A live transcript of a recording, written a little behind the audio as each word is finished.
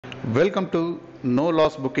Welcome to no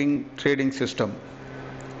loss booking trading system.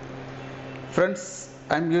 Friends,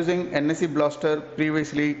 I am using NSE Blaster.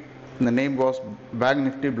 Previously the name was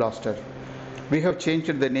NIFTY Blaster. We have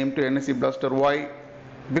changed the name to NSE Blaster. Why?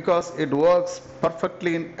 Because it works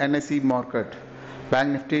perfectly in NSE market.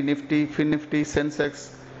 Nifty, Nifty, FinNifty,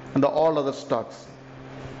 Sensex and all other stocks.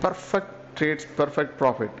 Perfect trades, perfect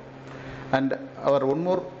profit. And our one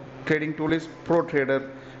more trading tool is Pro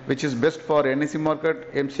Trader, which is best for NSE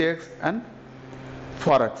market, MCX and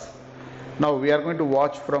Forex. Now we are going to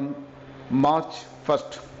watch from March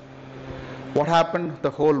 1st. What happened the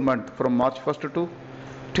whole month from March 1st to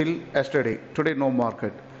till yesterday. Today no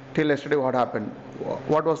market. Till yesterday what happened?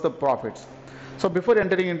 What was the profits? So before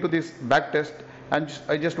entering into this back test,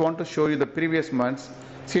 I just want to show you the previous months.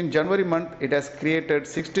 See, in January month it has created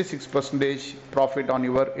 66% profit on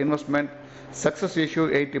your investment, success ratio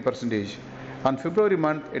 80%. On February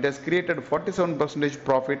month it has created 47%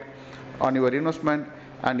 profit on your investment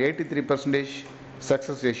and 83%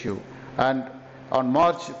 success ratio. And on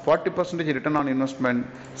March 40% return on investment,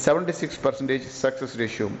 76% success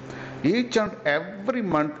ratio. Each and every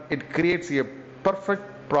month it creates a perfect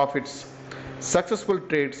profits, successful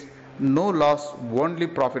trades, no loss, only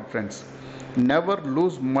profit, friends. Never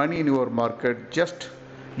lose money in your market. Just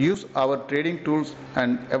use our trading tools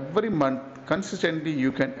and every month consistently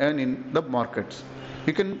you can earn in the markets.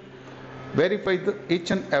 You can verify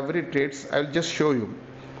each and every trades. I will just show you.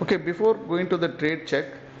 Okay, before going to the trade,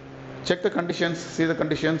 check the conditions, see the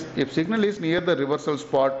conditions. If signal is near the reversal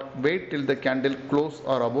spot, wait till the candle close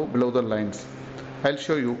or above below the lines. I'll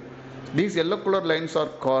show you. These yellow color lines are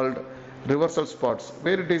called reversal spots.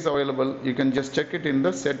 Where it is available, you can just check it in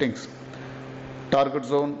the settings. Target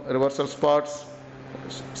zone, reversal spots,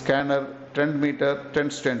 scanner, trend meter,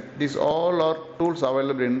 trend strength. These all are tools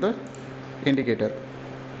available in the indicator.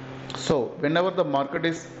 So whenever the market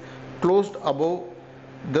is closed above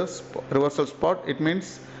this reversal spot, it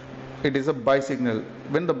means it is a buy signal.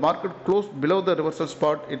 When the market closed below the reversal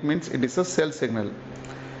spot, it means it is a sell signal.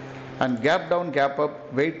 And gap down, gap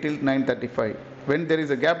up, wait till 9:35. When there is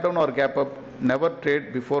a gap down or gap up, never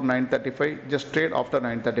trade before 9:35, just trade after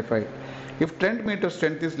 9:35. If trend meter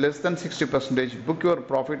strength is less than 60%, book your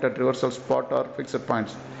profit at reversal spot or fixed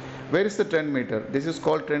points. Where is the trend meter? This is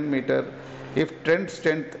called trend meter. If trend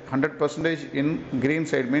strength 100% in green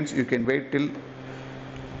side means you can wait till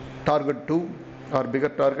target 2 or bigger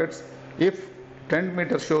targets. If trend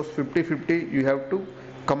meter shows 50-50, you have to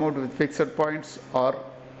come out with fixed points or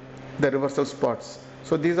the reversal spots.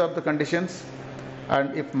 So these are the conditions.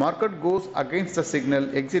 And if market goes against the signal,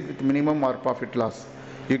 exit with minimum or profit loss.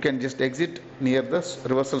 You can just exit near the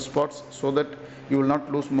reversal spots so that you will not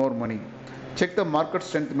lose more money. Check the market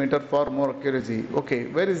strength meter for more accuracy. Okay,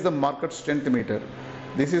 where is the market strength meter?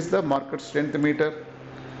 This is the market strength meter.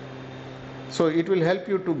 So it will help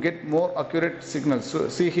you to get more accurate signals. So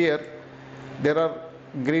see here, there are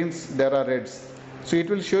greens, there are reds. So it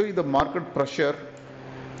will show you the market pressure.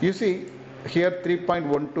 You see here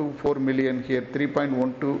 3.124 million, here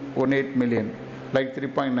 3.1218 million, like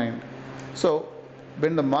 3.9. So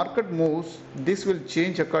when the market moves, this will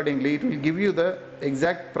change accordingly. It will give you the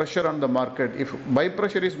exact pressure on the market. If buy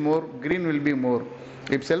pressure is more, green will be more.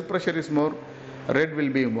 If sell pressure is more, red will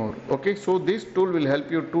be more. Okay, so this tool will help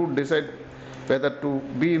you to decide whether to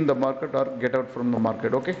be in the market or get out from the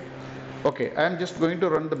market. Okay, I am just going to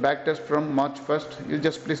run the back test from March 1st. You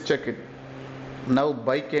just please check it. Now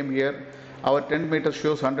buy came here. Our 10 meter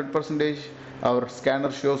shows 100%. Our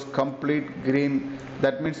scanner shows complete green.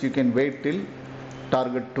 That means you can wait till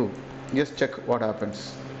target 2. Just check what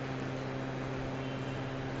happens.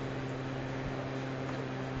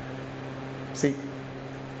 See,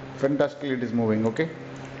 fantastically it is moving. Okay,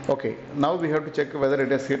 now we have to check whether it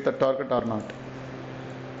has hit the target or not.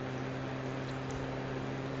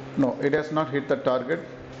 No, it has not hit the target.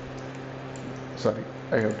 Sorry,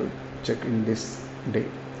 I have to check in this day,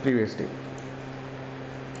 previous day.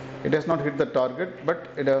 It has not hit the target, but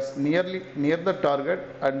it has near the target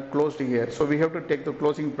and closed here. So we have to take the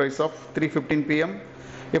closing price of 3:15 p.m.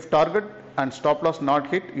 If target and stop loss not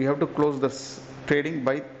hit, you have to close this trading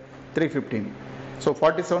by 3:15. So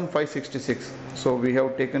 47,566. So we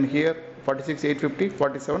have taken here 46,850,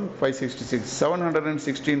 47,566,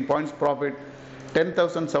 716 points profit,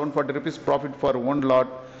 10,740 rupees profit for one lot.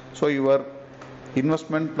 So your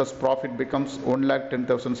investment plus profit becomes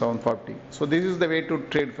 1,10,740. So this is the way to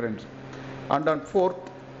trade, friends. And on 4th,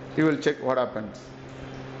 you will check what happens.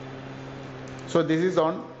 So this is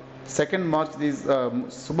on 2nd March. This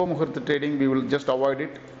Subha Muhurta trading, we will just avoid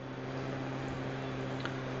it.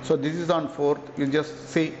 So this is on 4th. You just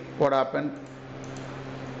see what happened.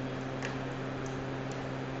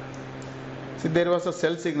 See, there was a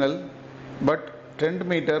sell signal, but trend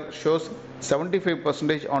meter shows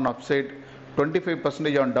 75% on upside,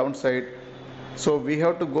 25% on downside. So we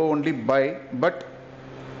have to go only buy, but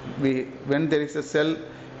when there is a sell,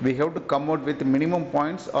 we have to come out with minimum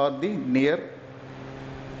points or the near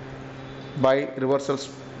buy reversal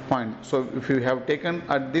point. So if you have taken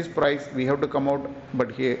at this price, we have to come out,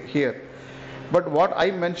 but here. But what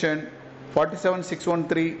I mentioned,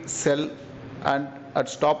 47,613 sell, and at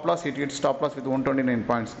stop loss it hits stop loss with 129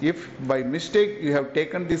 points. If by mistake you have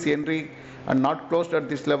taken this entry and not closed at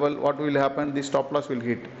this level, what will happen? The stop loss will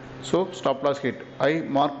hit. So stop loss hit. I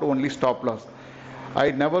marked only stop loss.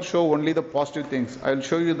 I never show only the positive things. I will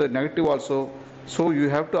show you the negative also. So you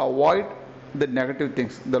have to avoid the negative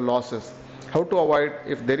things, the losses. How to avoid?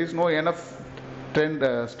 If there is no enough trend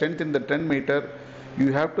strength in the trend meter,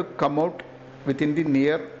 you have to come out within the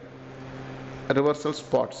near reversal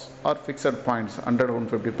spots or fixed points, 100,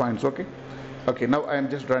 150 points. Okay, now I am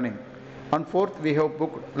just running. On 4th we have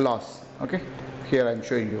booked loss. Okay, here I am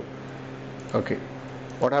showing you. Okay,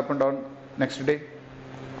 what happened on next day?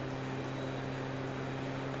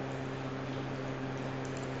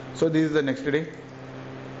 So this is the next day.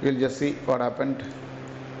 We'll just see what happened.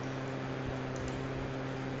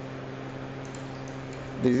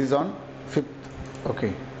 This is on 5th.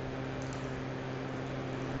 Okay,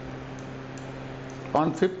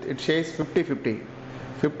 on 5th it says 50-50.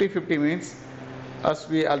 50-50 means, as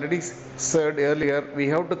we already said earlier, we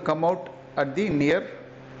have to come out at the near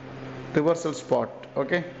reversal spot.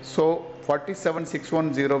 Okay, so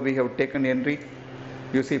 47,610 we have taken entry.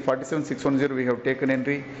 You see 47,610 we have taken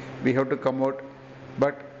entry. We have to come out,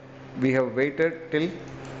 but we have waited till,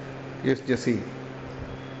 yes, just see.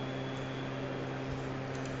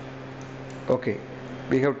 Okay,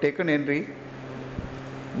 we have taken entry.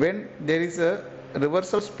 When there is a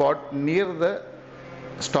reversal spot near the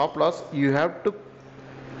stop loss, you have to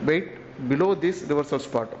wait below this reversal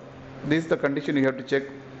spot. This is the condition you have to check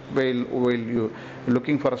while you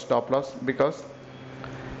looking for a stop loss, because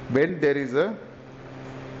when there is a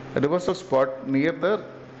reversal spot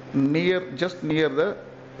just near the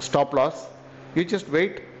stop loss, you just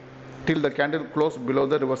wait till the candle close below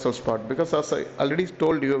the reversal spot, because as I already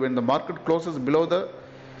told you, when the market closes below the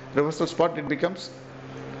reversal spot, it becomes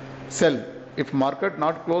sell. If market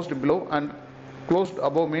not closed below and closed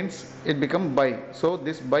above, means it become buy. So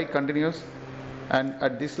this buy continues, and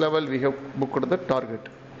at this level we have booked the target.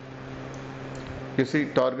 You see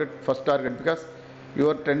target, first target, because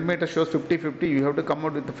your trend meter shows 50-50, you have to come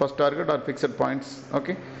out with the first target or fixed points.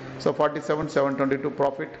 Okay, so 47,722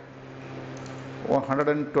 profit,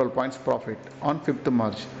 112 points profit on 5th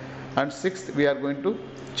March. And 6th we are going to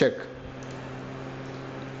check.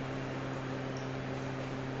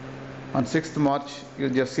 On 6th March, you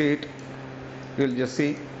just see it. You will just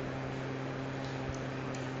see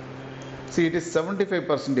it is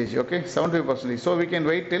 75%. Okay, 75%. So we can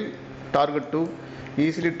wait till target 2.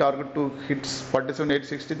 Easily target 2 hits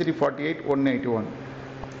 47,863, 48,181.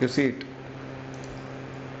 You see it.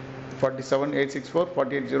 47,864,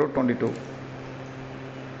 48,022.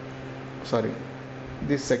 Sorry,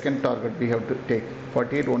 this second target we have to take,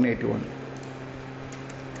 48,181.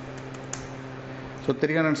 So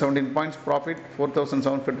 317 points profit,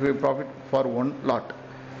 4,755 profit for one lot.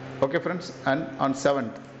 Okay friends, and on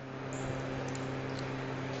 7th,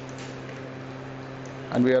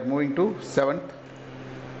 and we are moving to 7th.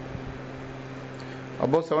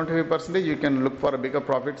 Above 75%, you can look for a bigger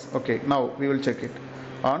profits. Okay, now we will check it.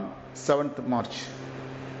 On 7th March,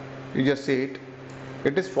 you just see it.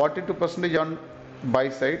 It is 42% on buy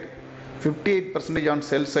side, 58% on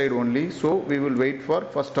sell side only. So we will wait for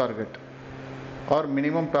first target or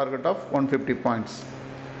minimum target of 150 points.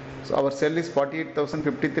 So our sell is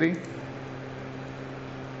 48,053.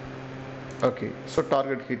 Okay, so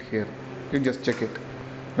target hit here. You just check it.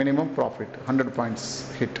 Minimum profit 100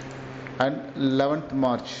 points hit. And 11th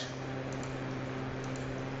March.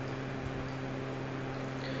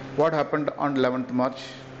 What happened on 11th March?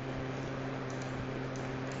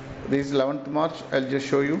 This is 11th March. I'll just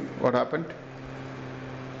show you what happened.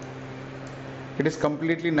 It is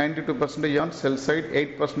completely 92% on sell side,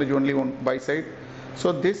 8% only on buy side.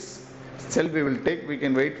 So this sell we will take. We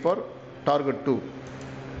can wait for target 2.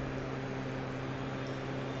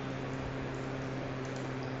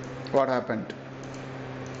 What happened?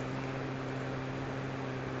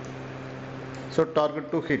 So target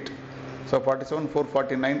 2 hit. So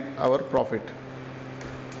 47,449 our profit.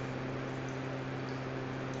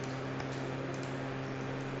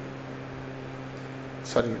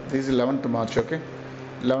 Sorry, this is 11th March. Okay,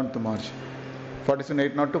 11th March.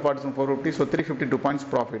 47,802, 47,450. So 352 points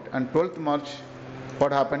profit. And 12th March,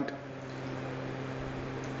 what happened?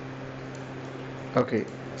 Okay,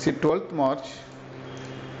 see 12th March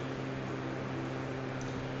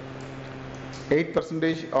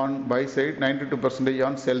 8% on buy side, 92%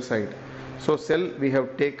 on sell side. So sell we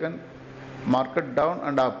have taken, market down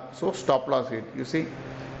and up, so stop loss hit. You see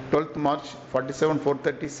 12th March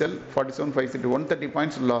 47,430 sell, 47,530, 130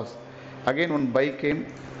 points loss. Again one buy came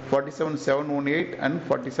 47,718 and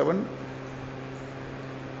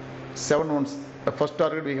 47,717. The first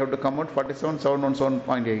target we have to come out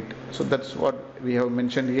 47,717.8. So that's what we have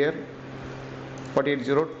mentioned here.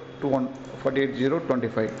 48,021,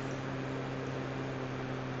 48,025.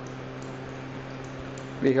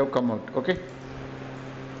 We have come out. Okay.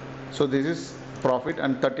 So this is profit,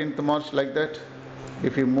 and 13th March like that.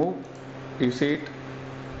 If you move, you see it.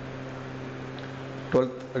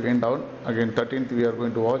 12th again down, again 13th we are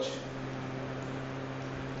going to watch.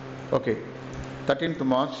 Okay, 13th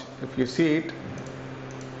March, if you see it,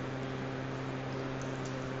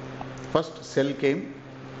 first sell came,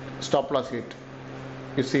 stop loss hit.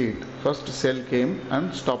 You see it, first sell came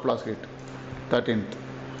and stop loss hit. 13th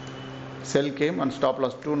sell came and stop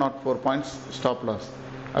loss 204 points, stop loss.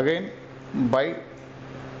 Again buy,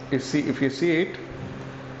 if you see it,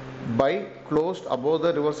 buy closed above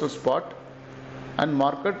the reversal spot and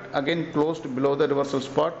market again closed below the reversal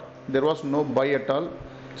spot. There was no buy at all.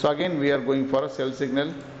 So again we are going for a sell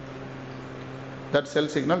signal. That sell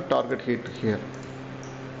signal target hit here.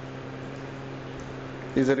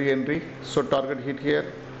 Is a re-entry. So target hit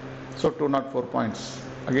here. So 204 points.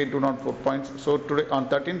 Again 204 points. So today on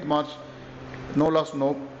 13th March, no loss,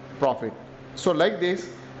 no profit. So like this,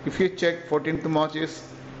 if you check 14th March is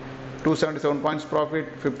 277 points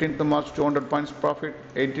profit, 15th March 200 points profit,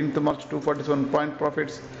 18th March 247 point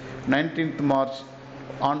profits, 19th March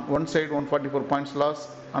on one side 144 points loss,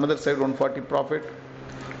 another side 140 profit,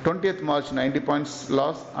 20th March 90 points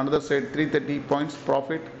loss, another side 330 points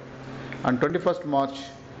profit, and 21st March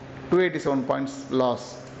 287 points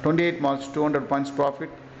loss, 28th March 200 points profit,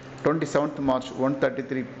 27th March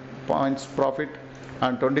 133 points profit,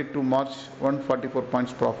 and 22 March 144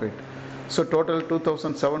 points profit. So total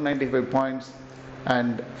 2,795 points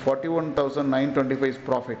and 41,925 is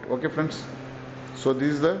profit. Okay friends, so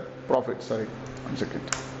this is the profit. Sorry, one second.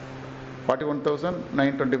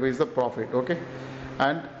 41,925 is the profit. Okay,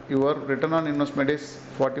 and your return on investment is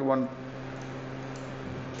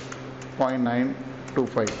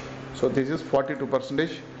 41.925. so this is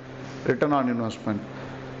 42% return on investment.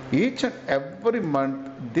 Each and every month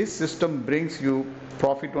this system brings you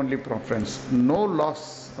profit only, friends, no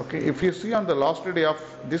loss. Okay, if you see on the last day of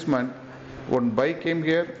this month, one buy came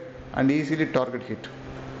here and easily target hit.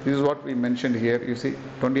 This is what we mentioned here. You see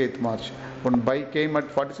 28th March, one buy came at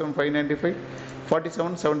 47,595,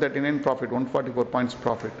 47,739 profit, 144 points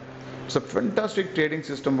profit. It's a fantastic trading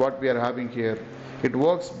system what we are having here. It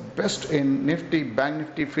works best in Nifty, Bank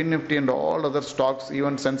Nifty, Fin Nifty and all other stocks,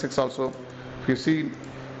 even Sensex also. If you see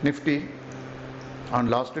Nifty on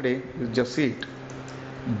last day, you just see it.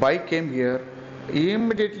 Buy came here,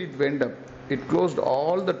 immediately it went up. It closed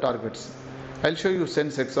all the targets. I'll show you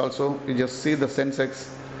Sensex also. You just see the Sensex.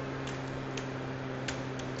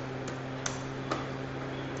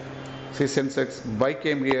 See Sensex, buy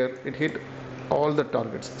came here, it hit all the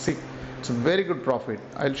targets. See, it's a very good profit.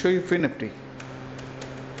 I'll show you Fin Nifty.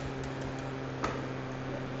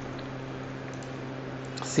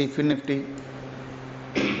 See Fin Nifty,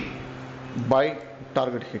 buy,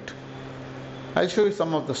 target hit. I'll show you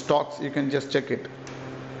some of the stocks, you can just check it.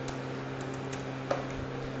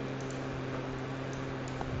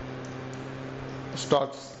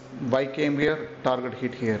 Stocks, buy came here, target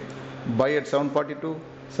hit here. Buy at 742,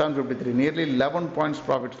 753, nearly 11 points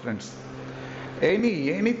profit, friends.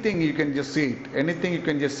 Anything you can just see it. Anything you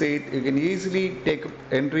can just see it. You can easily take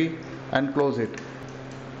entry and close it.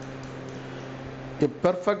 A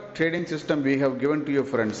perfect trading system we have given to you,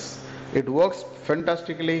 friends. It works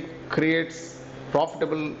fantastically, creates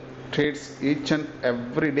profitable trades each and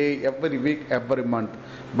every day, every week, every month.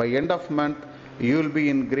 By end of month, you will be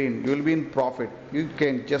in green, you will be in profit. You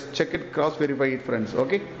can just check it, cross verify it, friends.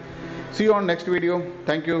 Okay, see you on next video.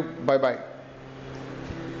 Thank you, bye bye.